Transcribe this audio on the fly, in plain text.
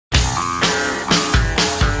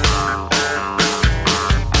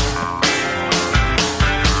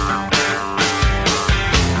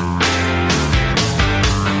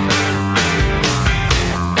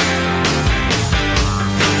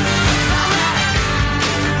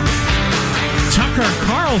Tucker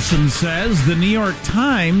Carlson says the New York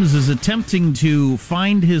Times is attempting to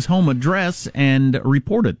find his home address and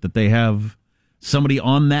report it, that they have somebody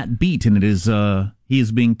on that beat, and it is he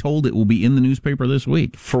is being told it will be in the newspaper this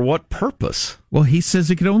week. For what purpose? Well, he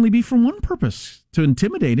says it could only be for one purpose, to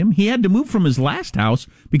intimidate him. He had to move from his last house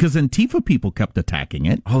because Antifa people kept attacking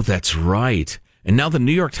it. Oh, that's right. And now the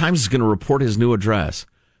New York Times is going to report his new address.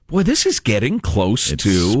 Boy, this is getting close It's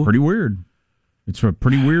to... pretty weird. It's a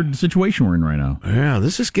pretty weird situation we're in right now. Yeah,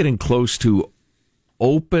 this is getting close to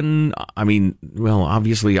open... I mean, well,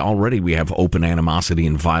 obviously already we have open animosity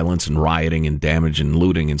and violence and rioting and damage and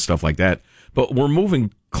looting and stuff like that. But we're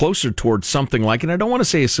moving closer towards something like, and I don't want to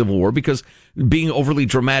say a civil war because being overly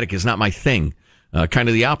dramatic is not my thing. Kind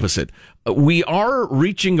of the opposite. We are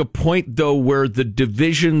reaching a point, though, where the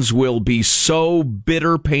divisions will be so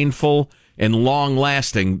bitter, painful, and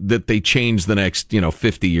long-lasting that they change the next,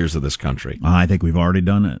 50 years of this country. I think we've already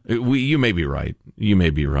done it. You may be right. You may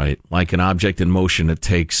be right. Like an object in motion, it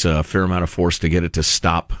takes a fair amount of force to get it to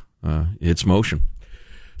stop its motion.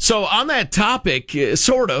 So on that topic,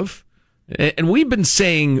 sort of, and we've been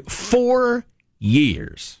saying for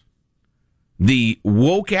years, the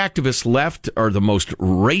woke activist left are the most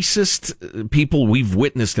racist people we've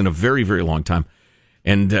witnessed in a very, very long time.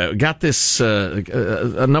 And got this,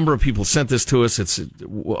 a number of people sent this to us. It's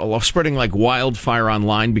spreading like wildfire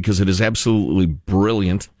online because it is absolutely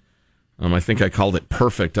brilliant. I think I called it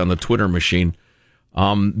perfect on the Twitter machine.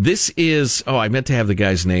 This is, I meant to have the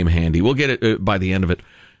guy's name handy. We'll get it by the end of it.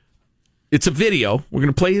 It's a video. We're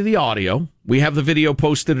going to play you the audio. We have the video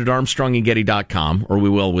posted at ArmstrongandGetty.com, or we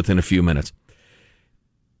will within a few minutes.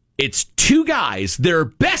 It's two guys. They're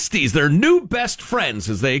besties. They're new best friends,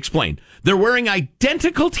 as they explain. They're wearing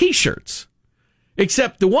identical T-shirts,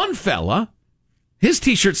 except the one fella, his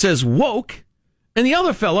T-shirt says woke, and the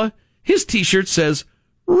other fella, his T-shirt says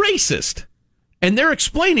racist. And they're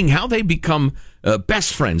explaining how they become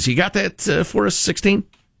best friends. You got that for us, 16?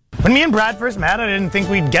 When me and Brad first met, I didn't think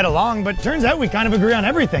we'd get along, but turns out we kind of agree on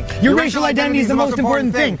everything. Your racial identity is the most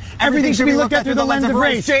important thing. Everything should be looked at through the lens of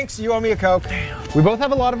race. Jinx, you owe me a Coke. We both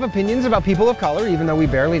have a lot of opinions about people of color, even though we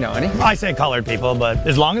barely know any. I say colored people, but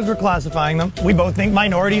as long as we're classifying them, we both think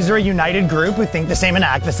minorities are a united group who think the same and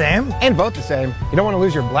act the same. And vote the same. You don't want to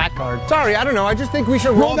lose your black card. Sorry, I don't know. I just think we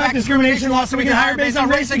should roll back discrimination laws so we can hire based on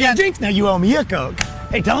race again. Jinx, now you owe me a Coke.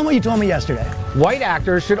 Hey, tell them what you told me yesterday. White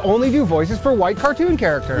actors should only do voices for white cartoon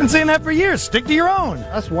characters. I've been saying that for years. Stick to your own.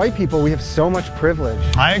 Us white people, we have so much privilege.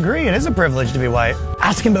 I agree. It is a privilege to be white.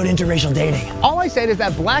 Ask him about interracial dating. All I said is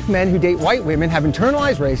that black men who date white women have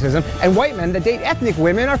internalized racism, and white men that date ethnic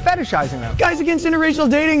women are fetishizing them. Guys against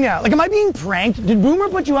interracial dating now. Like, am I being pranked? Did Boomer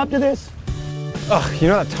put you up to this? Ugh, you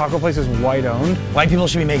know that taco place is white-owned? White people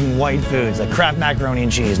should be making white foods, like Kraft macaroni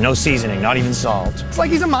and cheese, no seasoning, not even salt. It's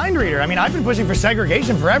like he's a mind reader. I mean, I've been pushing for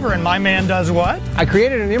segregation forever, and my man does what? I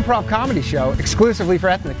created an improv comedy show exclusively for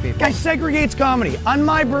ethnic people. Guy segregates comedy on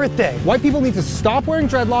my birthday. White people need to stop wearing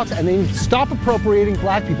dreadlocks, and they need to stop appropriating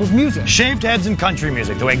black people's music. Shaved heads and country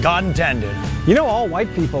music, the way God intended. You know all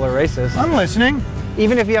white people are racist. I'm listening.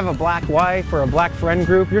 Even if you have a black wife or a black friend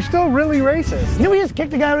group, you're still really racist. You know, we just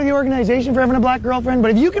kicked a guy out of the organization for having a black girlfriend, but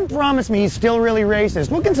if you can promise me he's still really racist,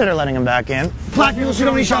 we'll consider letting him back in. Black people should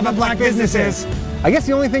only shop at black businesses. I guess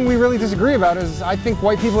the only thing we really disagree about is I think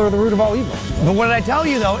white people are the root of all evil. But what did I tell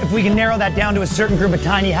you, though? If we can narrow that down to a certain group of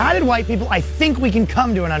tiny-hatted white people, I think we can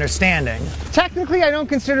come to an understanding. Technically, I don't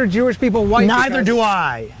consider Jewish people white. Neither do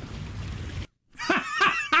I.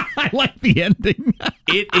 I like the ending.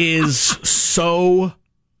 It is so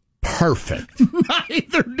perfect.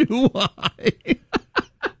 Neither do I.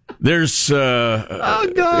 There's,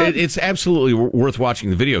 God. It's absolutely worth watching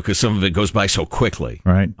the video because some of it goes by so quickly.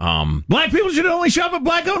 Right. Black people should only shop at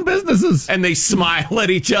black-owned businesses. And they smile at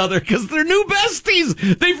each other because they're new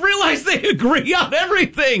besties. They've realized they agree on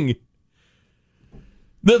everything.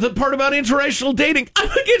 The part about interracial dating,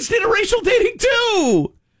 I'm against interracial dating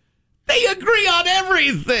too. They agree on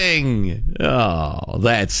everything. Oh,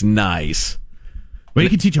 that's nice. Well, you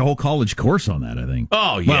can teach a whole college course on that, I think.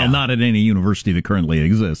 Oh, yeah. Well, not at any university that currently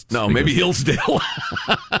exists. No, maybe Hillsdale.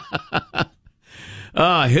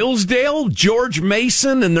 Hillsdale, George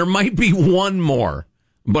Mason, and there might be one more.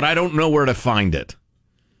 But I don't know where to find it.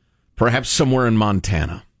 Perhaps somewhere in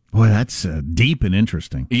Montana. Boy, that's deep and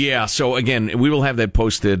interesting. Yeah, so again, we will have that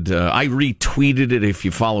posted. I retweeted it if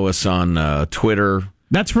you follow us on Twitter.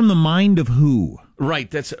 That's from the mind of who?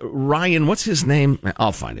 Right, that's Ryan. What's his name?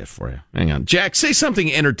 I'll find it for you. Hang on. Jack, say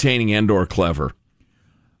something entertaining and or clever.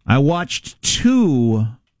 I watched 2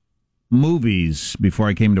 movies before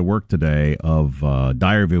I came to work today of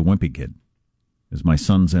Diary of a Wimpy Kid. As my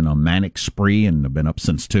son's in a manic spree and I've been up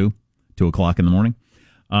since 2. 2 o'clock in the morning.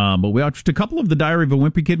 But we watched a couple of the Diary of a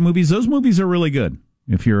Wimpy Kid movies. Those movies are really good.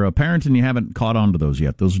 If you're a parent and you haven't caught on to those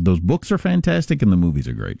yet, those books are fantastic and the movies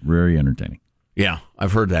are great. Very entertaining. Yeah,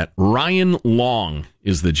 I've heard that. Ryan Long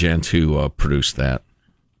is the gent who produced that.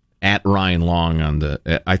 At Ryan Long on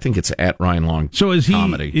the, I think it's at Ryan Long. So is he?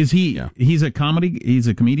 Comedy. Is he? Yeah. He's a comedy. He's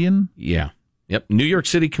a comedian. Yeah. Yep. New York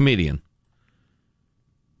City comedian.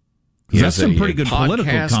 That's some pretty good political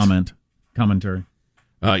commentary.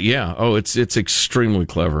 Yeah. Oh, it's extremely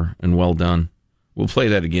clever and well done. We'll play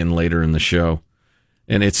that again later in the show,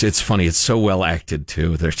 and it's funny. It's so well acted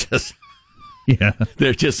too. They're just. Yeah.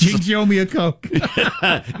 They're just. You owe me a Coke.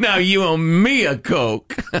 Now you owe me a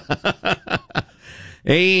Coke.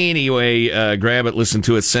 Anyway, grab it, listen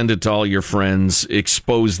to it, send it to all your friends,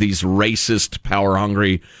 expose these racist,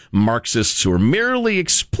 power-hungry Marxists who are merely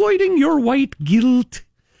exploiting your white guilt.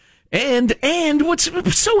 And what's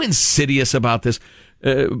so insidious about this,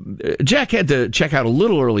 Jack had to check out a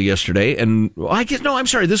little early yesterday, and this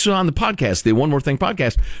was on the podcast, the One More Thing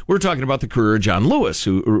podcast. We were talking about the career of John Lewis,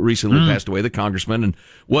 who recently passed away, the congressman, and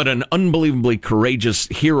what an unbelievably courageous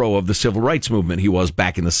hero of the civil rights movement he was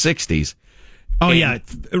back in the 60s. Oh, yeah.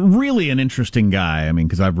 Really an interesting guy. I mean,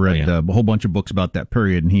 because I've read a whole bunch of books about that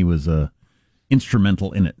period, and he was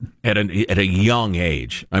instrumental in it. At a young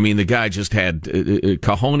age. I mean, the guy just had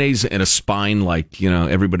cojones and a spine like,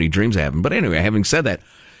 everybody dreams of having. But anyway, having said that,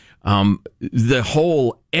 the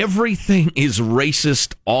whole everything is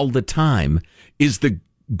racist all the time is the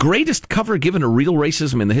greatest cover given to real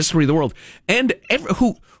racism in the history of the world. And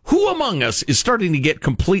who among us is starting to get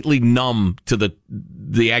completely numb to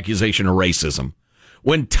the accusation of racism?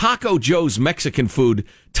 When Taco Joe's Mexican food,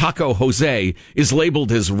 Taco Jose, is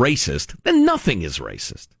labeled as racist, then nothing is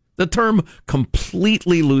racist. The term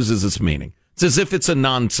completely loses its meaning. It's as if it's a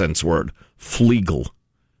nonsense word. Fleagle.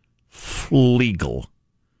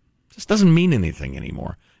 Just doesn't mean anything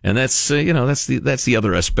anymore. And that's the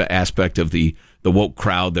other aspect of the woke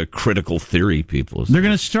crowd, the critical theory people. They're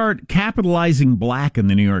going to start capitalizing black in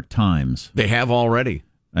the New York Times. They have already,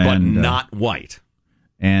 but not white.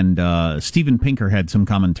 And Steven Pinker had some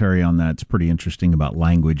commentary on that. It's pretty interesting about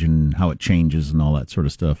language and how it changes and all that sort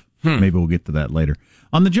of stuff. Maybe we'll get to that later.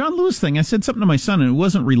 On the John Lewis thing, I said something to my son, and it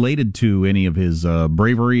wasn't related to any of his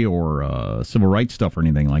bravery or civil rights stuff or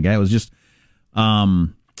anything like that. It was just,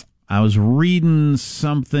 I was reading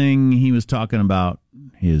something. He was talking about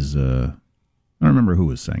his, I don't remember who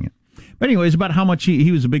was saying it. But anyways, about how much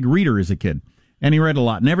he was a big reader as a kid. And he read a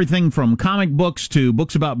lot, and everything from comic books to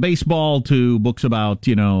books about baseball to books about,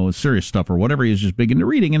 serious stuff or whatever. He was just big into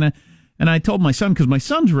reading. And I told my son, because my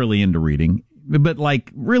son's really into reading, but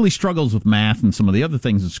really struggles with math and some of the other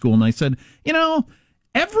things at school. And I said,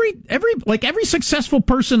 every successful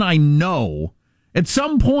person I know, at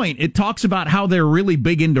some point, it talks about how they're really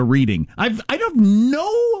big into reading. I have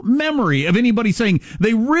no memory of anybody saying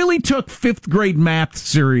they really took 5th grade math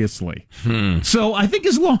seriously. So I think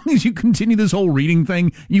as long as you continue this whole reading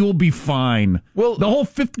thing, you will be fine. Well, the whole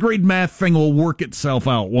 5th grade math thing will work itself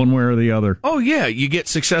out one way or the other. Oh, yeah. You get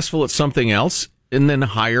successful at something else and then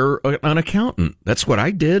hire an accountant. That's what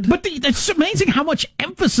I did. But it's amazing how much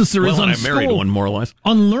emphasis there is on school. I married one, more or less.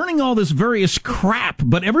 On learning all this various crap.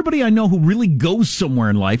 But everybody I know who really goes somewhere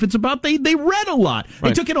in life, it's about they read a lot. Right.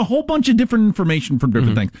 They took in a whole bunch of different information from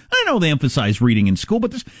different things. I know they emphasize reading in school,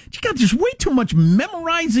 but there's way too much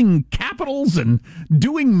memorizing capitals and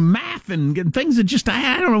doing math and things that just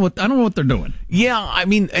I don't know what they're doing. Yeah, I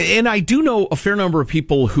mean, and I do know a fair number of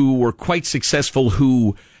people who were quite successful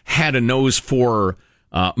who had a nose for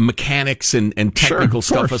mechanics and technical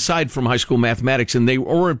stuff aside from high school mathematics, and they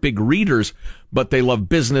weren't big readers, but they love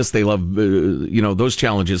business, they love those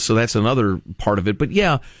challenges, so that's another part of it. But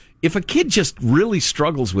yeah, if a kid just really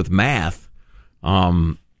struggles with math,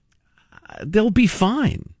 they'll be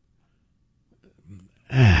fine.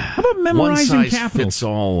 How about memorizing capitals?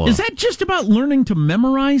 Is that just about learning to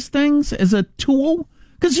memorize things as a tool?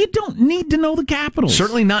 Because you don't need to know the capitals.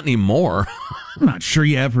 Certainly not anymore. I'm not sure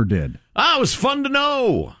you ever did. It was fun to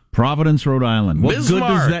know. Providence, Rhode Island. What Bismarck, good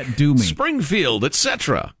does that do me? Springfield,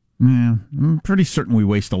 etc. Yeah, I'm pretty certain we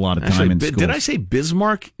waste a lot of time in school. Did I say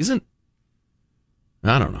Bismarck?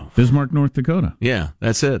 I don't know. Bismarck, North Dakota. Yeah,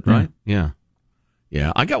 that's it, right? Yeah.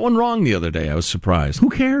 I got one wrong the other day. I was surprised.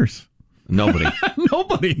 Who cares? Nobody.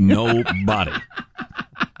 Nobody.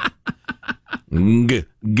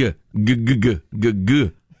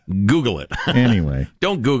 Google it. Anyway.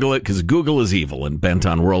 Don't Google it, because Google is evil and bent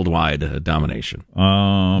on worldwide domination.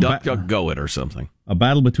 DuckDuckGo it or something. A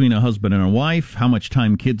battle between a husband and a wife, how much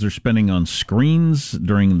time kids are spending on screens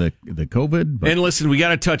during the COVID. And listen, we got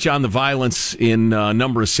to touch on the violence in a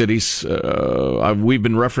number of cities. We've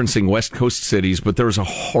been referencing West Coast cities, but there was a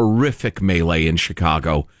horrific melee in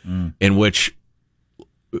Chicago in which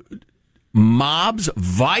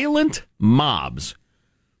violent mobs,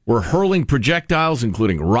 were hurling projectiles,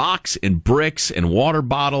 including rocks and bricks and water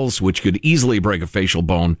bottles, which could easily break a facial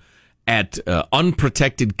bone, at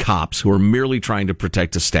unprotected cops who are merely trying to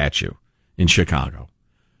protect a statue in Chicago.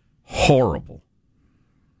 Horrible.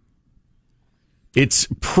 It's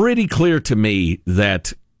pretty clear to me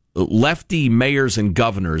that lefty mayors and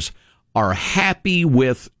governors are happy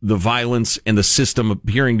with the violence and the system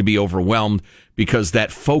appearing to be overwhelmed, because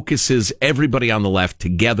that focuses everybody on the left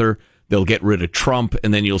together. They'll get rid of Trump,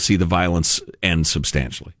 and then you'll see the violence end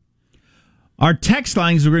substantially. Our text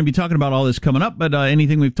lines, we're going to be talking about all this coming up, but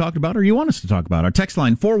anything we've talked about or you want us to talk about, our text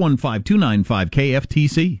line,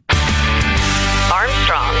 415-295-KFTC.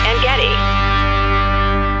 Armstrong and Getty.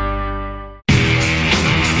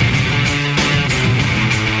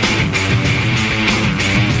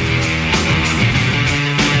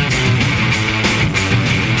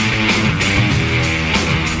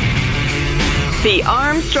 The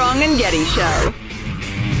Armstrong and Getty Show.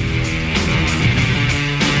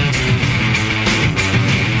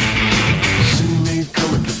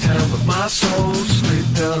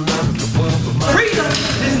 Freedom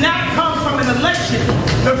does not come from an election.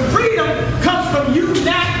 The freedom comes from you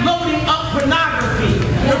not loading up pornography.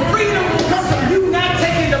 The freedom comes from you not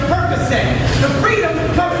taking the Percocet. The freedom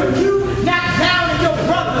comes from you not downing your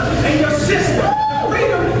brother and your sister. The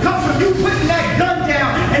freedom comes from you putting that gun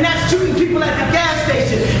down and not shooting people at the gas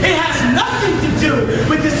station. It has nothing to do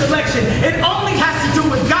with this election. It only has to do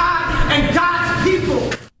with God and God's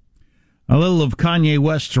people. A little of Kanye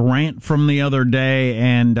West's rant from the other day,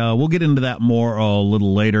 and we'll get into that more a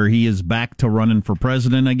little later. He is back to running for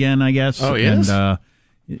president again, I guess. Oh, yes? And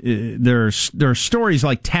there are stories,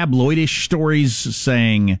 like tabloidish stories,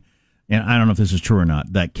 saying, and I don't know if this is true or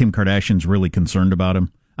not, that Kim Kardashian's really concerned about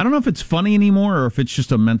him. I don't know if it's funny anymore or if it's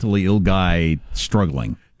just a mentally ill guy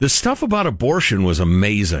struggling. The stuff about abortion was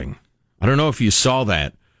amazing. I don't know if you saw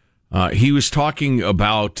that. He was talking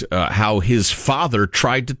about how his father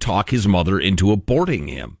tried to talk his mother into aborting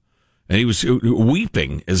him. And he was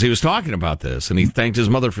weeping as he was talking about this. And he thanked his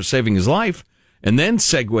mother for saving his life, and then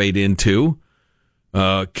segued into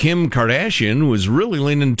Kim Kardashian was really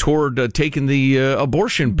leaning toward taking the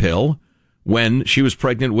abortion pill when she was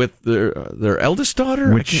pregnant with their eldest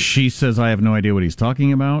daughter. Which she says, I have no idea what he's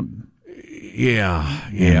talking about.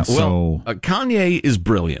 Yeah. So well, Kanye is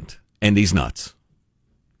brilliant, and he's nuts.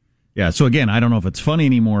 Yeah, so again, I don't know if it's funny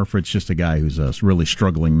anymore, or if it's just a guy who's really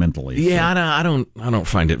struggling mentally. Yeah, so. I don't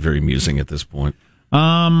find it very amusing at this point.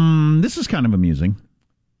 This is kind of amusing.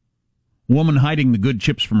 Woman hiding the good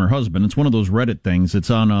chips from her husband. It's one of those Reddit things. It's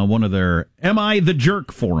on one of their Am I the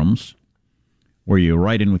Jerk forums, where you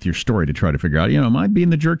write in with your story to try to figure out, am I being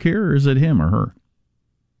the jerk here, or is it him or her?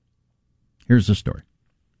 Here's the story.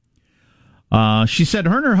 She said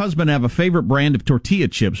her and her husband have a favorite brand of tortilla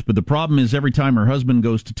chips, but the problem is every time her husband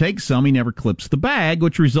goes to take some, he never clips the bag,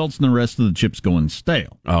 which results in the rest of the chips going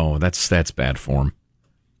stale. Oh, that's bad form.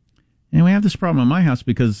 And we have this problem in my house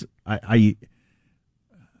because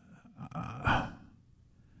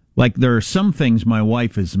like there are some things my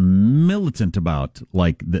wife is militant about,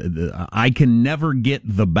 like I can never get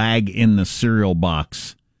the bag in the cereal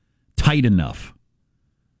box tight enough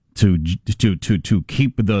to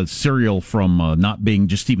keep the cereal from not being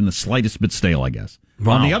just even the slightest bit stale, I guess.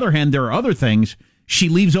 Wow. On the other hand, there are other things she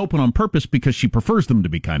leaves open on purpose because she prefers them to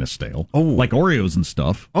be kind of stale. Oh, like Oreos and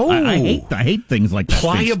stuff. Oh, I hate things like that.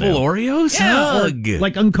 Pliable Oreos. Yeah,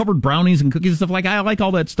 like uncovered brownies and cookies and stuff. Like I like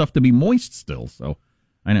all that stuff to be moist still. So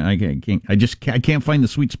I can't find the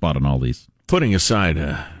sweet spot on all these. Putting aside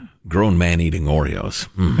grown man eating Oreos.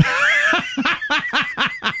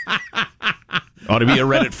 Ought to be a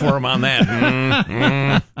Reddit forum on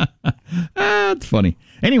that. That's funny.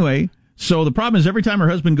 Anyway, so the problem is every time her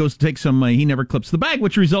husband goes to take some, he never clips the bag,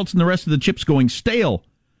 which results in the rest of the chips going stale.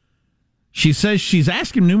 She says she's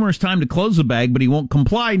asked him numerous times to close the bag, but he won't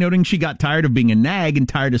comply, noting she got tired of being a nag and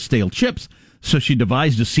tired of stale chips, so she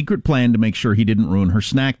devised a secret plan to make sure he didn't ruin her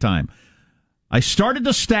snack time. I started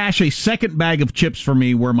to stash a second bag of chips for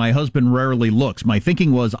me where my husband rarely looks. My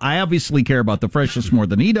thinking was, I obviously care about the freshness more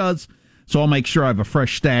than he does, so I'll make sure I have a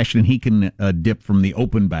fresh stash and he can dip from the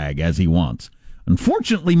open bag as he wants.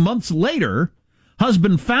 Unfortunately, months later,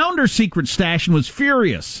 husband found her secret stash and was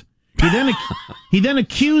furious. He then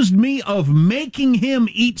accused me of making him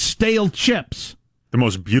eat stale chips. The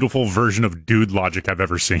most beautiful version of dude logic I've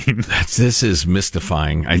ever seen. This is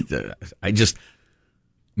mystifying. I just,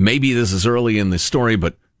 maybe this is early in the story,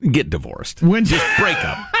 but get divorced. Just break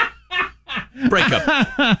up. Break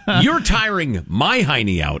up. You're tiring my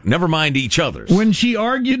hiney out, never mind each other's. When she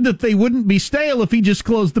argued that they wouldn't be stale if he just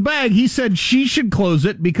closed the bag, he said she should close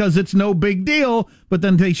it because it's no big deal. But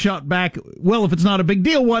then they shot back, well, if it's not a big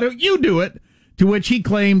deal, why don't you do it? To which he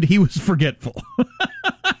claimed he was forgetful.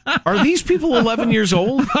 Are these people 11 years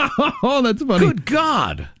old? Oh, that's funny. Good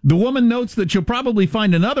God. The woman notes that she'll probably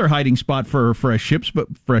find another hiding spot for her fresh chips,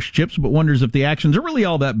 but wonders if the actions are really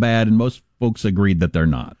all that bad, and most folks agreed that they're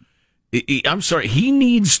not. I'm sorry. He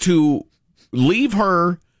needs to leave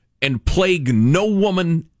her and plague no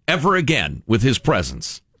woman ever again with his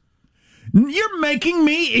presence. You're making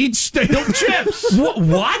me eat stale chips.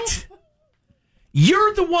 What?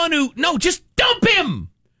 You're the one who... No, just dump him.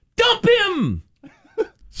 Dump him.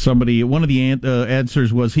 One of the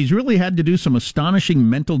answers was, he's really had to do some astonishing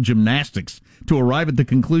mental gymnastics to arrive at the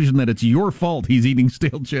conclusion that it's your fault he's eating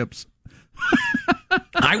stale chips.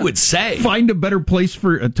 I would say. Find a better place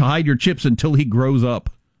to hide your chips until he grows up.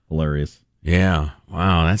 Hilarious. Yeah.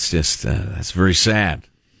 Wow, that's just, that's very sad.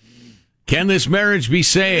 Can this marriage be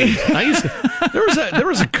saved? There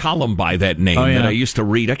was a column by that name that I used to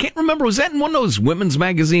read. I can't remember. Was that in one of those women's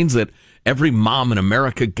magazines that every mom in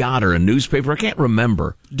America got, or a newspaper? I can't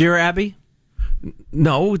remember. Dear Abby?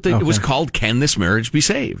 No, it was called Can This Marriage Be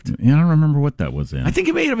Saved? Yeah, I don't remember what that was in. I think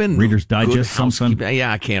it may have been Reader's Digest, something.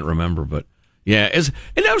 Yeah, I can't remember, but yeah, and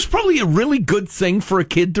that was probably a really good thing for a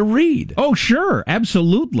kid to read. Oh, sure,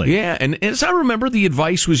 absolutely. Yeah, and as I remember, the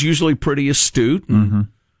advice was usually pretty astute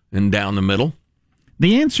and down the middle.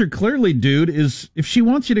 The answer clearly, dude, is if she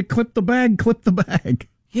wants you to clip the bag, clip the bag.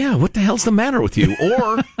 Yeah, what the hell's the matter with you?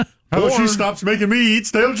 Or how about she stops making me eat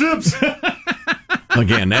stale chips?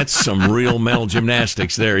 Again, that's some real mental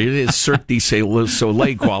gymnastics there. It is Cirque du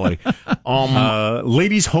Soleil quality.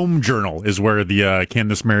 Ladies' Home Journal is where the Can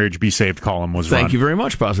This Marriage Be Saved column was run. Thank you very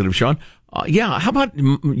much, Positive Sean. Yeah, how about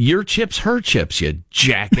your chips, her chips, you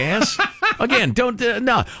jackass? Again,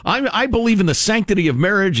 no. I believe in the sanctity of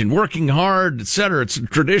marriage and working hard, etc. It's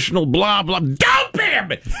traditional, blah, blah. Dump him!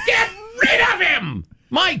 Get rid of him!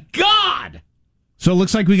 My God! So it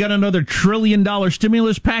looks like we got another $1 trillion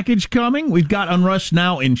stimulus package coming. We've got unrest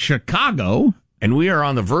now in Chicago. And we are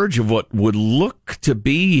on the verge of what would look to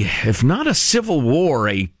be, if not a civil war,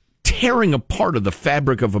 a tearing apart of the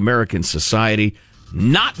fabric of American society.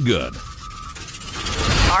 Not good.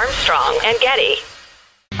 Armstrong and Getty.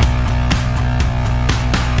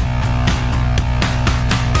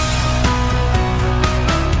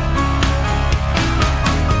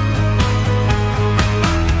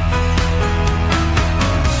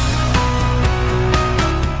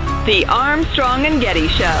 The Armstrong and Getty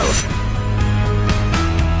Show.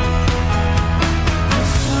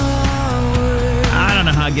 I don't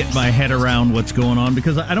know how to get my head around what's going on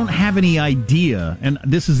because I don't have any idea. And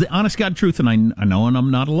this is the honest God truth, and I know, and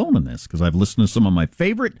I'm not alone in this because I've listened to some of my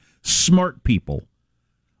favorite smart people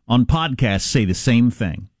on podcasts say the same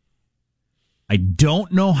thing. I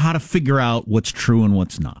don't know how to figure out what's true and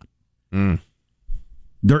what's not.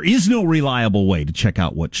 There is no reliable way to check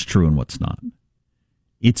out what's true and what's not.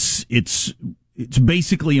 It's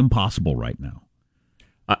basically impossible right now.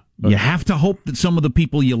 You have to hope that some of the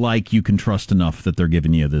people you like, you can trust enough that they're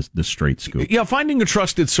giving you this straight scoop. Yeah, finding a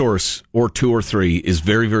trusted source or two or three is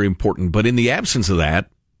very, very important. But in the absence of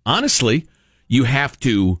that, honestly, you have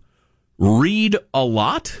to read a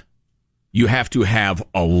lot. You have to have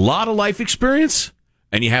a lot of life experience,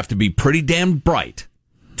 and you have to be pretty damn bright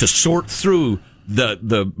to sort through the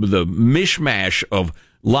mishmash of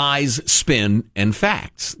lies, spin, and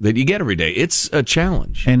facts that you get every day. It's a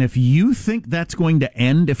challenge. And if you think that's going to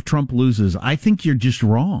end if Trump loses, I think you're just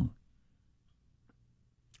wrong.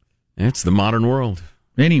 It's the modern world.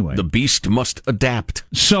 Anyway. The beast must adapt.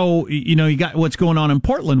 So, you got what's going on in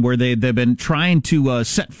Portland where they've been trying to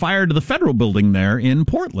set fire to the federal building there in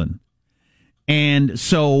Portland. And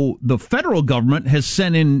so the federal government has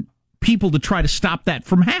sent in people to try to stop that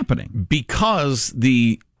from happening. Because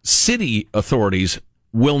the city authorities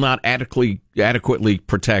will not adequately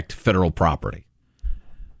protect federal property.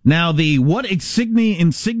 Now, what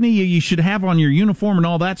insignia you should have on your uniform and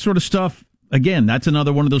all that sort of stuff, again, that's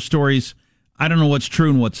another one of those stories. I don't know what's true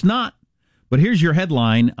and what's not. But here's your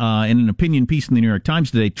headline in an opinion piece in the New York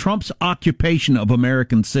Times today. Trump's occupation of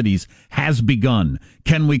American cities has begun.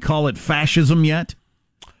 Can we call it fascism yet?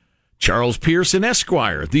 Charles Pearson,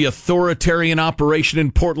 Esquire. The authoritarian operation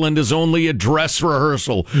in Portland is only a dress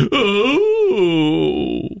rehearsal.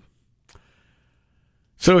 Oh.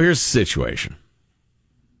 So here's the situation.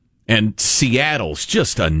 And Seattle's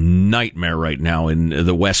just a nightmare right now in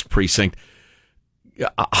the West Precinct.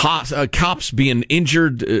 Cops being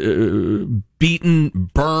injured,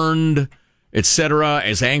 beaten, burned, etc.,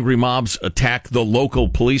 as angry mobs attack the local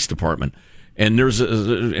police department. And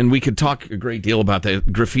and we could talk a great deal about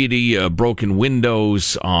that. Graffiti, broken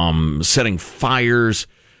windows, setting fires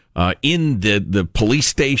in the police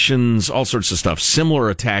stations, all sorts of stuff.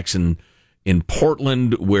 Similar attacks in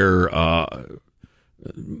Portland, where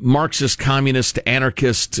Marxist, communist,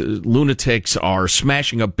 anarchist lunatics are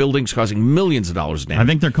smashing up buildings, causing millions of dollars of damage. I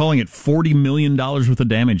think they're calling it $40 million worth of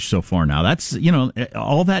damage so far now. That's,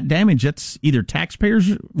 all that damage, that's either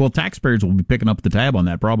taxpayers. Well, taxpayers will be picking up the tab on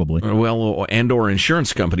that probably. Well, and/or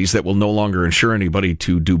insurance companies that will no longer insure anybody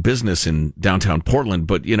to do business in downtown Portland.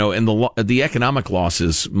 But, and the economic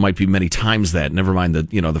losses might be many times that, never mind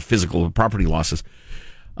the physical property losses.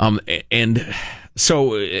 And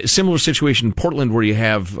so, similar situation in Portland where you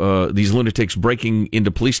have these lunatics breaking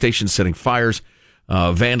into police stations, setting fires,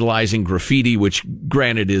 vandalizing, graffiti, which,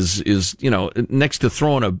 granted, is next to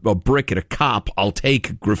throwing a brick at a cop, I'll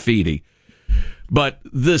take graffiti. But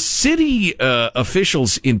the city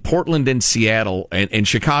officials in Portland and Seattle and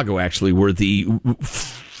Chicago, actually, where the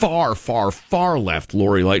far, far, far left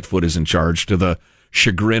Lori Lightfoot is in charge, to the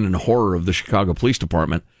chagrin and horror of the Chicago Police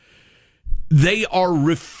Department, they are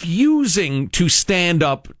refusing to stand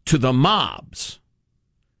up to the mobs.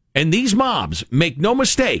 And these mobs, make no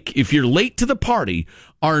mistake, if you're late to the party,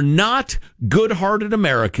 are not good-hearted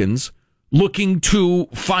Americans looking to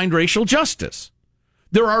find racial justice.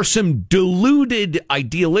 There are some deluded,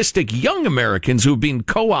 idealistic young Americans who have been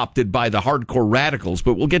co-opted by the hardcore radicals,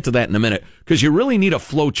 but we'll get to that in a minute, because you really need a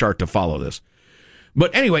flow chart to follow this.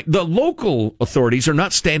 But anyway, the local authorities are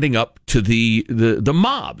not standing up to the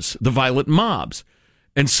mobs, the violent mobs.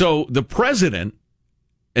 And so the president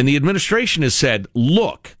and the administration has said,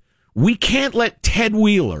 look, we can't let Ted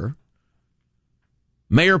Wheeler,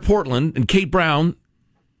 Mayor Portland, and Kate Brown,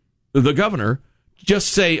 the governor,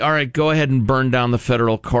 just say, all right, go ahead and burn down the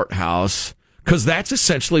federal courthouse, because that's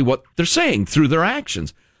essentially what they're saying through their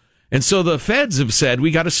actions. And so the feds have said,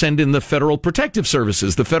 we got to send in the federal protective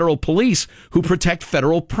services, the federal police who protect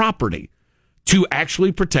federal property, to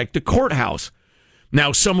actually protect a courthouse.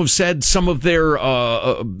 Now, some have said some of their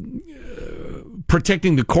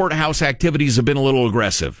protecting the courthouse activities have been a little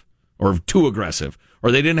aggressive, or too aggressive, or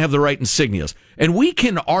they didn't have the right insignias. And we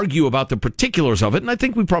can argue about the particulars of it, and I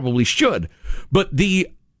think we probably should. But the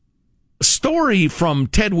story from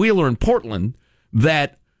Ted Wheeler in Portland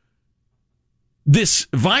that this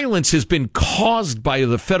violence has been caused by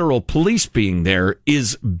the federal police being there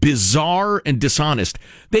is bizarre and dishonest.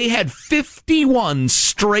 They had 51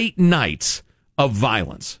 straight nights of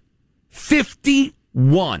violence.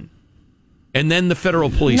 51. And then the federal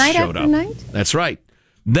police showed up. Night? That's right.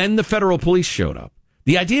 Then the federal police showed up.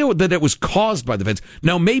 The idea that it was caused by the feds.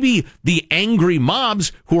 Now, maybe the angry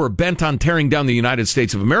mobs who are bent on tearing down the United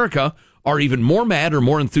States of America are even more mad or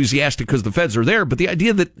more enthusiastic because the feds are there. But the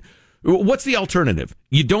idea that, what's the alternative?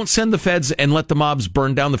 You don't send the feds and let the mobs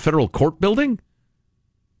burn down the federal court building?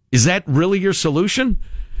 Is that really your solution?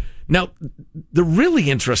 Now, the really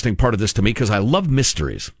interesting part of this to me, because I love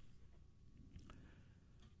mysteries,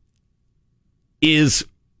 is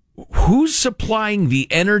who's supplying the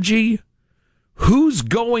energy, who's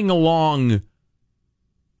going along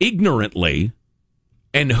ignorantly,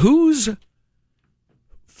 and who's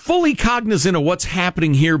fully cognizant of what's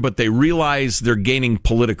happening here, but they realize they're gaining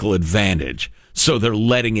political advantage, so they're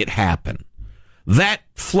letting it happen. That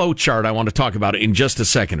flow chart I want to talk about in just a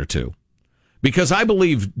second or two, because I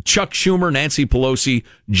believe Chuck Schumer, Nancy Pelosi,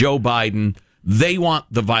 Joe Biden, they want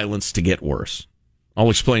the violence to get worse. I'll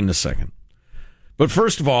explain in a second. But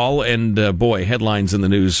first of all, and boy, headlines in the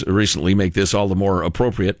news recently make this all the more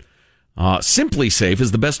appropriate. Simply Safe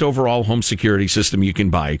is the best overall home security system you can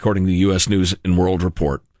buy, according to the U.S. News and World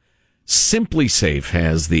Report. Simply Safe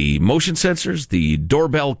has the motion sensors, the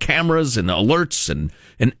doorbell cameras, and alerts,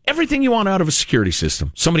 and everything you want out of a security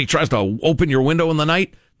system. Somebody tries to open your window in the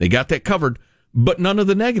night, they got that covered. But none of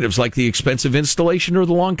the negatives, like the expensive installation or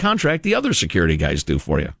the long contract, the other security guys do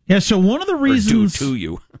for you. Yeah, so one of the reasons... Or do to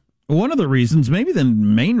you. One of the reasons, maybe the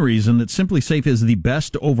main reason, that Simply Safe is the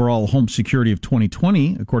best overall home security of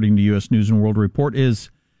 2020, according to U.S. News and World Report, is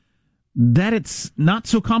that it's not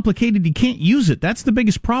so complicated you can't use it. That's the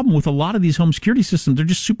biggest problem with a lot of these home security systems. They're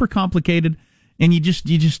just super complicated, and you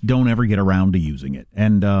just don't ever get around to using it.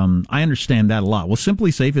 And I understand that a lot. Well,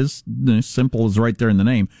 Simply Safe is simple as right there in the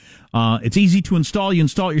name. It's easy to install. You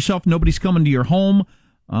install it yourself. Nobody's coming to your home.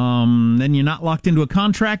 Then you're not locked into a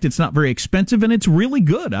contract. It's not very expensive, and it's really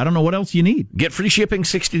good. I don't know what else you need. Get free shipping,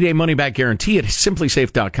 60-day money-back guarantee at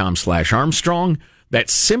simplysafe.com/Armstrong.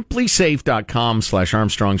 That's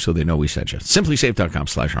simplysafe.com/Armstrong, so they know we sent you.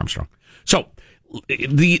 simplysafe.com/Armstrong. So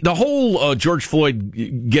the whole George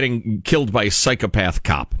Floyd getting killed by a psychopath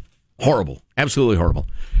cop, horrible, absolutely horrible.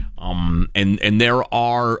 And there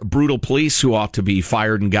are brutal police who ought to be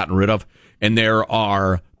fired and gotten rid of, and there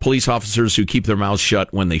are police officers who keep their mouths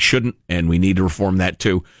shut when they shouldn't, and we need to reform that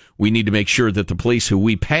too. We need to make sure that the police who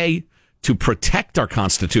we pay to protect our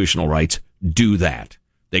constitutional rights do that.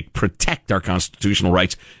 They protect our constitutional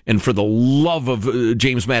rights, and for the love of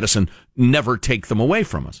James Madison, never take them away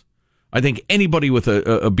from us. I think anybody with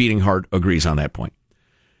a beating heart agrees on that point.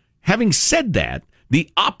 Having said that, the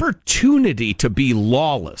opportunity to be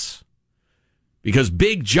lawless, because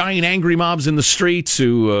big, giant, angry mobs in the streets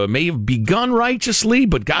who may have begun righteously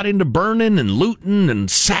but got into burning and looting and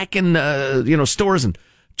sacking stores and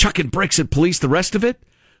chucking bricks at police, the rest of it,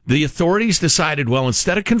 the authorities decided, well,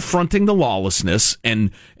 instead of confronting the lawlessness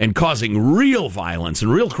and causing real violence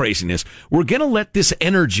and real craziness, we're going to let this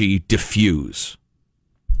energy diffuse.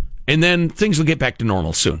 And then things will get back to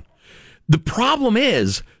normal soon. The problem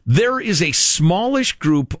is there is a smallish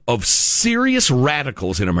group of serious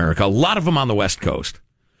radicals in America, a lot of them on the West Coast,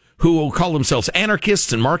 who will call themselves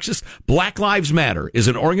anarchists and Marxists. Black Lives Matter is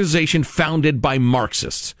an organization founded by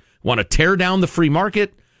Marxists. Want to tear down the free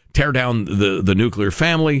market, tear down the nuclear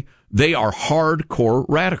family. They are hardcore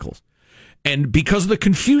radicals. And because of the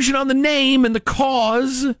confusion on the name and the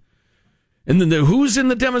cause, and then the who's in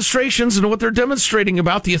the demonstrations and what they're demonstrating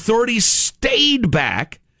about, the authorities stayed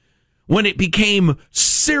back when it became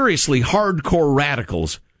seriously hardcore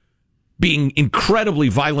radicals being incredibly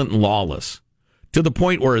violent and lawless, to the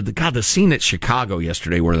point where the scene at Chicago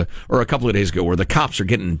yesterday, or a couple of days ago, where the cops are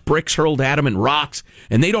getting bricks hurled at them and rocks,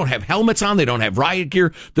 and they don't have helmets on, they don't have riot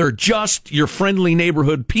gear, they're just your friendly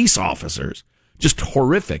neighborhood peace officers. Just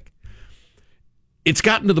horrific. It's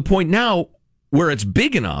gotten to the point now where it's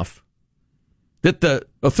big enough that the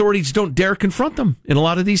authorities don't dare confront them in a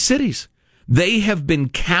lot of these cities. They have been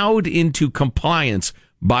cowed into compliance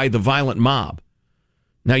by the violent mob.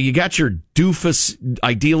 Now, you got your doofus,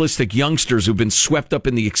 idealistic youngsters who've been swept up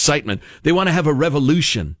in the excitement. They want to have a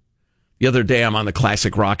revolution. The other day, I'm on the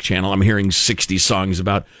classic rock channel. I'm hearing 60 songs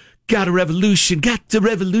about, got a revolution, got the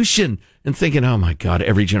revolution, and thinking, oh my God,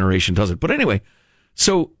 every generation does it. But anyway,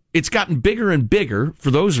 so it's gotten bigger and bigger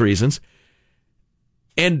for those reasons.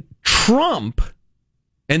 And Trump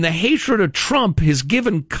and the hatred of Trump has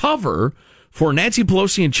given cover for Nancy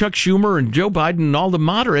Pelosi and Chuck Schumer and Joe Biden and all the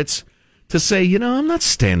moderates to say, I'm not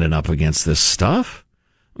standing up against this stuff.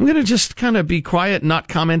 I'm going to just kind of be quiet and not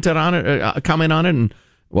comment on it, and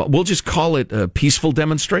we'll just call it peaceful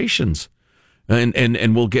demonstrations.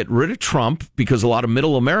 And we'll get rid of Trump, because a lot of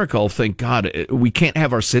middle America will think, God, we can't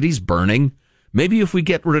have our cities burning. Maybe if we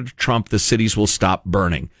get rid of Trump, the cities will stop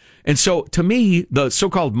burning. And so, to me, the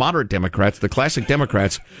so-called moderate Democrats, the classic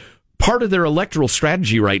Democrats, part of their electoral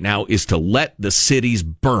strategy right now is to let the cities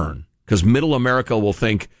burn, because middle America will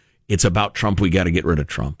think it's about Trump. We got to get rid of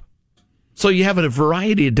Trump. So you have a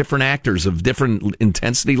variety of different actors of different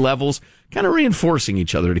intensity levels, kind of reinforcing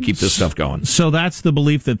each other to keep this stuff going. So that's the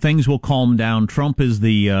belief that things will calm down. Trump is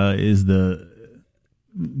the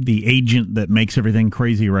agent that makes everything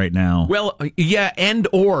crazy right now. Well, yeah,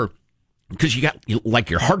 because you got like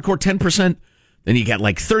your hardcore 10%, then you got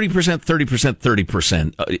like 30%, 30%,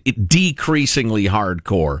 30%, decreasingly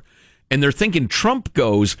hardcore. And they're thinking Trump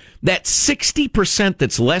goes, that 60%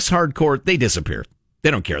 that's less hardcore, they disappear.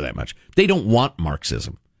 They don't care that much. They don't want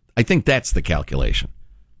Marxism. I think that's the calculation.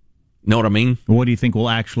 Know what I mean? What do you think will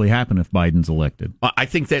actually happen if Biden's elected? I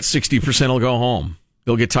think that 60% will go home.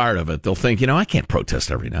 They'll get tired of it. They'll think, I can't protest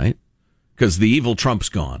every night because the evil Trump's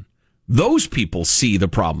gone. Those people see the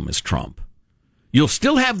problem as Trump. You'll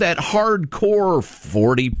still have that hardcore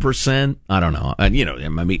 40%. I don't know.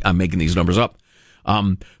 I'm making these numbers up.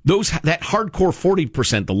 That hardcore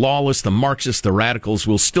 40%, the lawless, the Marxists, the radicals,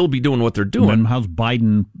 will still be doing what they're doing. And how's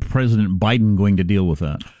President Biden going to deal with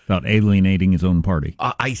that without alienating his own party?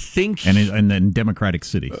 I think, and then Democratic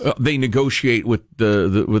cities, they negotiate with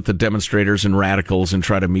the demonstrators and radicals and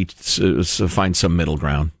try to find some middle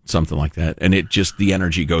ground, something like that. And the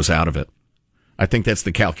energy goes out of it. I think that's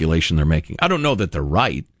the calculation they're making. I don't know that they're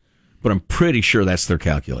right, but I'm pretty sure that's their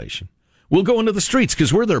calculation. We'll go into the streets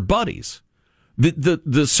because we're their buddies.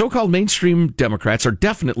 The so-called mainstream Democrats are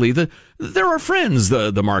definitely they're our friends,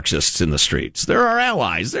 the Marxists in the streets. They're our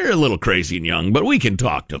allies. They're a little crazy and young, but we can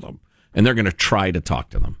talk to them. And they're going to try to talk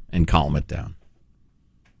to them and calm it down.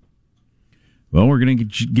 Well, we're going to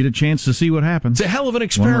get a chance to see what happens. It's a hell of an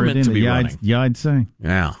experiment to be running. I'd say.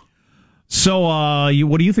 Yeah. So,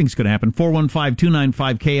 what do you think is going to happen?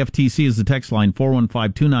 415-295-KFTC is the text line.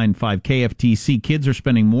 415-295-KFTC. Kids are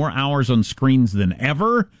spending more hours on screens than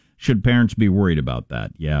ever. Should parents be worried about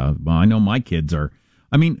that? Yeah, well, I know my kids are.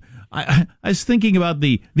 I mean, I was thinking about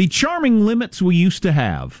the charming limits we used to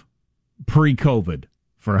have pre-COVID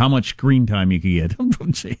for how much screen time you could get.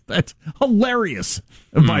 That's hilarious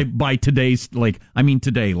by today's,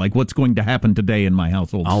 today, like what's going to happen today in my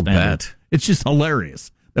household I'll standard. bet. It's just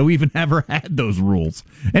hilarious that we even ever had those rules.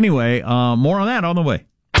 Anyway, more on that on the way.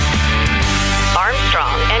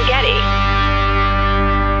 Armstrong and Getty.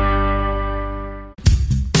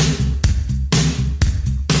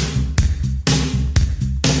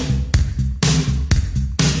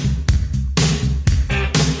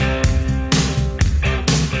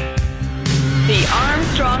 The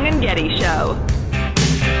Armstrong and Getty Show.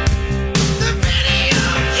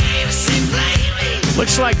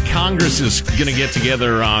 Looks like Congress is going to get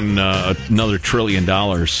together on another $1 trillion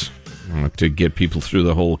to get people through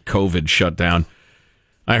the whole COVID shutdown.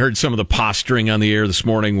 I heard some of the posturing on the air this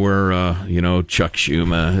morning where, Chuck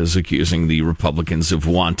Schumer is accusing the Republicans of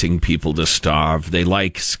wanting people to starve. They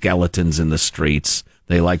like skeletons in the streets.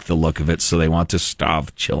 They like the look of it, so they want to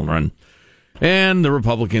starve children. And the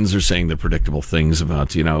Republicans are saying the predictable things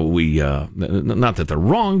about, not that they're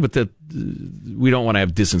wrong, but that we don't want to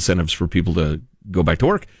have disincentives for people to go back to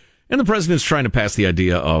work. And the president's trying to pass the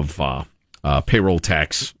idea of payroll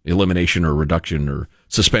tax elimination or reduction or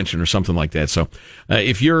suspension or something like that. So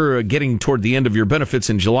if you're getting toward the end of your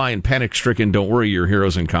benefits in July and panic-stricken, don't worry, your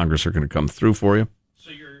heroes in Congress are going to come through for you.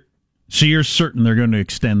 So you're certain they're going to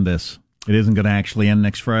extend this? It isn't going to actually end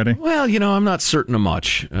next Friday? Well, I'm not certain of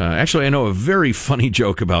much. Actually, I know a very funny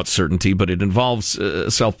joke about certainty, but it involves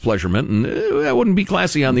self-pleasurement, and that wouldn't be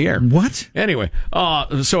classy on the air. What? Anyway,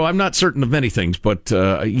 so I'm not certain of many things, but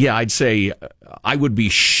I'd say I would be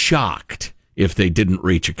shocked if they didn't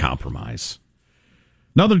reach a compromise.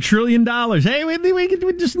 Another $1 trillion. Hey,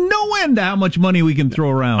 we just no end to how much money we can throw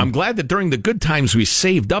around. I'm glad that during the good times we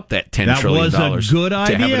saved up that $10 trillion. That was a good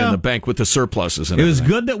idea. To have it in the bank with the surpluses. And it was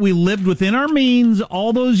good that we lived within our means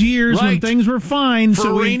all those years when things were fine. For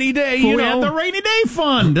a rainy day, we had the rainy day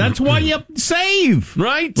fund. That's why you save.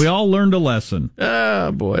 Right. We all learned a lesson.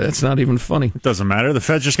 Oh, boy, that's not even funny. It doesn't matter. The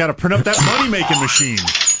Fed's just got to print up that money-making machine.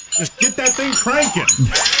 Just get that thing cranking.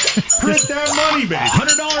 Print that money, baby.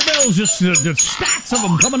 $100 bills, just stacks of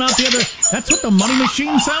them coming out the other. That's what the money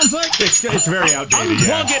machine sounds like? It's very outdated.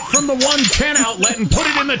 Unplug it from the 110 outlet and put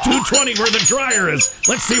it in the 220 where the dryer is.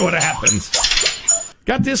 Let's see what happens.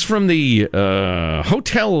 Got this from the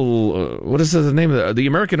hotel, what is the name of it? The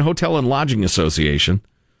American Hotel and Lodging Association.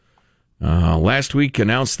 Last week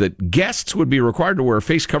announced that guests would be required to wear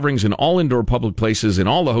face coverings in all indoor public places in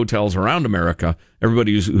all the hotels around America.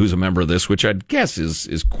 Everybody who's a member of this, which I'd guess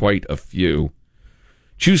is quite a few.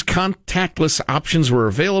 Choose contactless options were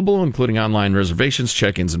available, including online reservations,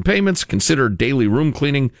 check-ins, and payments. Consider daily room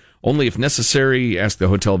cleaning only if necessary. Ask the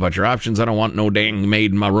hotel about your options. I don't want no dang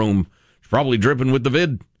maid in my room. It's probably dripping with the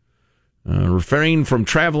vid. Refrain from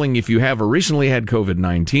traveling if you have or recently had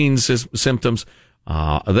COVID-19 symptoms.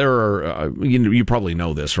 There are, you probably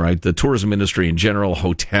know this, right? The tourism industry in general,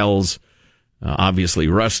 hotels, obviously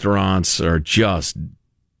restaurants are just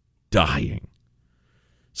dying.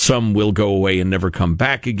 Some will go away and never come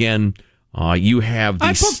back again. You have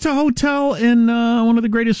these... I booked a hotel in one of the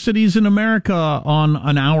greatest cities in America on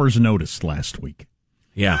an hour's notice last week.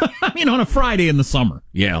 Yeah. I mean, on a Friday in the summer.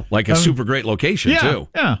 Yeah, like a super great location, too.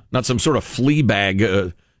 Yeah. Not some sort of flea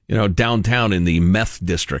bag, downtown in the meth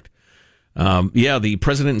district. The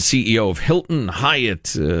president and CEO of Hilton,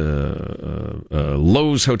 Hyatt,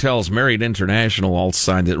 Lowe's Hotels, Marriott International all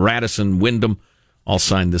signed it. Radisson, Wyndham all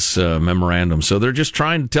signed this memorandum. So they're just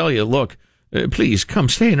trying to tell you, look, please come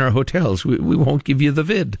stay in our hotels. We won't give you the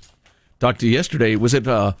vid. Talked to you yesterday. Was it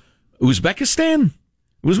Uzbekistan?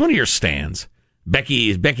 It was one of your stands.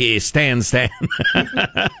 Becky Stan. I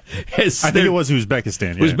think it was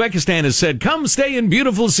Uzbekistan. Yeah. Uzbekistan has said, come stay in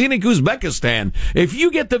beautiful, scenic Uzbekistan. If you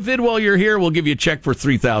get the vid while you're here, we'll give you a check for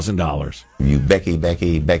 $3,000. You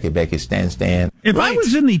Becky, Stan. If I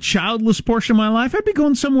was in the childless portion of my life, I'd be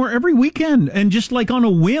going somewhere every weekend and just like on a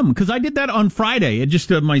whim, because I did that on Friday. It just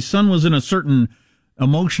my son was in a certain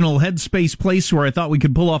emotional headspace place where I thought we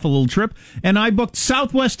could pull off a little trip, and I booked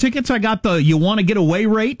Southwest tickets. I got the you want to get away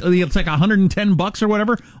rate. It's like $110 or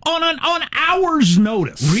whatever on hour's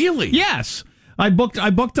notice. Really? Yes. I booked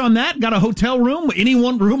on that. Got a hotel room, any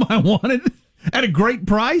one room I wanted at a great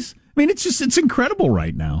price. I mean, it's incredible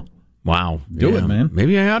right now. Wow. Do it, man.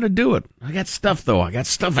 Maybe I ought to do it. I got stuff, though. I got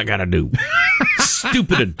stuff I got to do.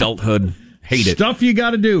 Stupid adulthood. Hate it. Stuff you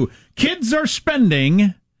got to do. Kids are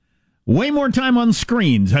spending way more time on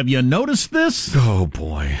screens. Have you noticed this? Oh,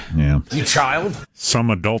 boy. Yeah. You child? Some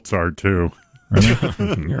adults are, too.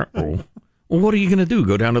 Well, what are you going to do?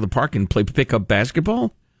 Go down to the park and play pickup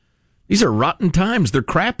basketball? These are rotten times. They're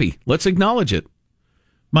crappy. Let's acknowledge it.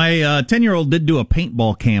 My 10-year-old did do a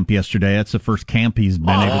paintball camp yesterday. That's the first camp he's been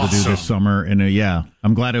able to do this summer. And yeah,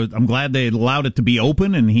 I'm glad they allowed it to be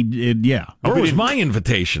open. And he did. Yeah. Where was my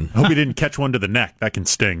invitation? I hope he didn't catch one to the neck. That can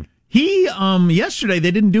sting. He yesterday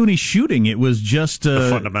they didn't do any shooting. It was just the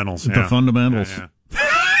fundamentals. The fundamentals. Yeah.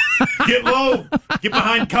 Get low. Get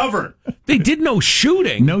behind cover. They did no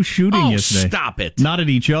shooting. No shooting yesterday. Stop it. Not at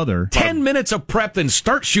each other. 10 minutes of prep, then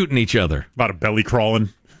start shooting each other. About a belly crawling.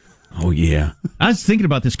 Oh, yeah. I was thinking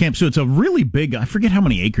about this camp. So it's a really big, I forget how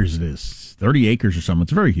many acres it is, 30 acres or something.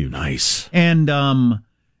 It's very huge. Nice. And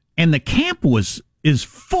the camp is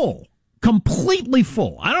full, completely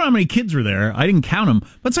full. I don't know how many kids were there. I didn't count them,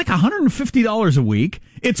 but it's like $150 a week.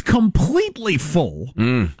 It's completely full.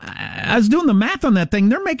 I was doing the math on that thing.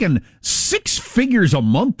 They're making 6 figures a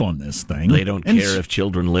month on this thing. They don't care if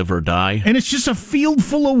children live or die. And it's just a field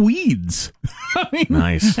full of weeds. I mean,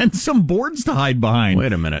 nice. And some boards to hide behind.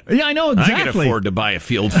 Wait a minute. Yeah, I know exactly. I can afford to buy a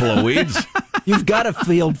field full of weeds. You've got a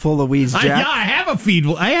field full of weeds, Jack. I have a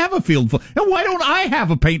field full. And why don't I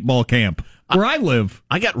have a paintball camp where I live?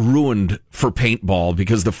 I got ruined for paintball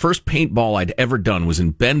because the first paintball I'd ever done was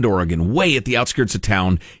in Bend, Oregon, way at the outskirts of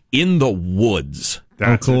town in the woods.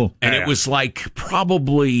 That's cool. And it was like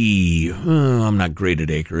probably, I'm not great at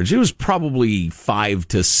acreage. It was probably 5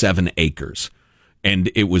 to 7 acres.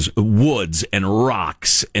 And it was woods and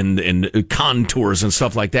rocks and contours and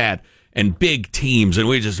stuff like that. And big teams. And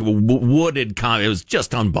we just wooded. It was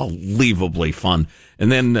just unbelievably fun.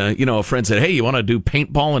 And then, a friend said, hey, you want to do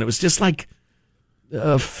paintball? And it was just like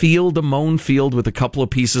a mown field with a couple of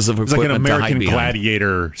pieces of equipment. It's like an American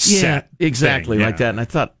Gladiator set. Yeah, exactly thing. like that. And I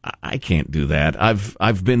thought, I can't do that.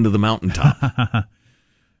 I've been to the mountaintop.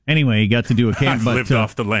 Anyway, you got to do a camp. I've lived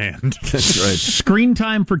off the land. That's right. Screen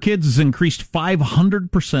time for kids has increased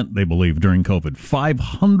 500%, they believe, during COVID.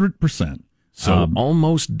 500%. So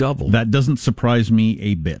almost double. That doesn't surprise me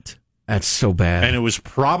a bit. That's so bad. And it was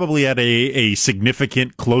probably at a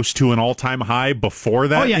significant, close to an all-time high before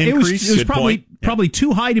that increase. It was probably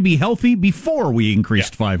too high to be healthy before we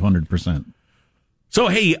increased 500%. So,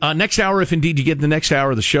 hey, next hour, if indeed you get the next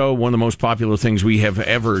hour of the show, one of the most popular things we have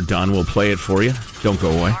ever done, we'll play it for you. Don't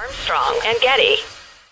go away. Armstrong and Getty.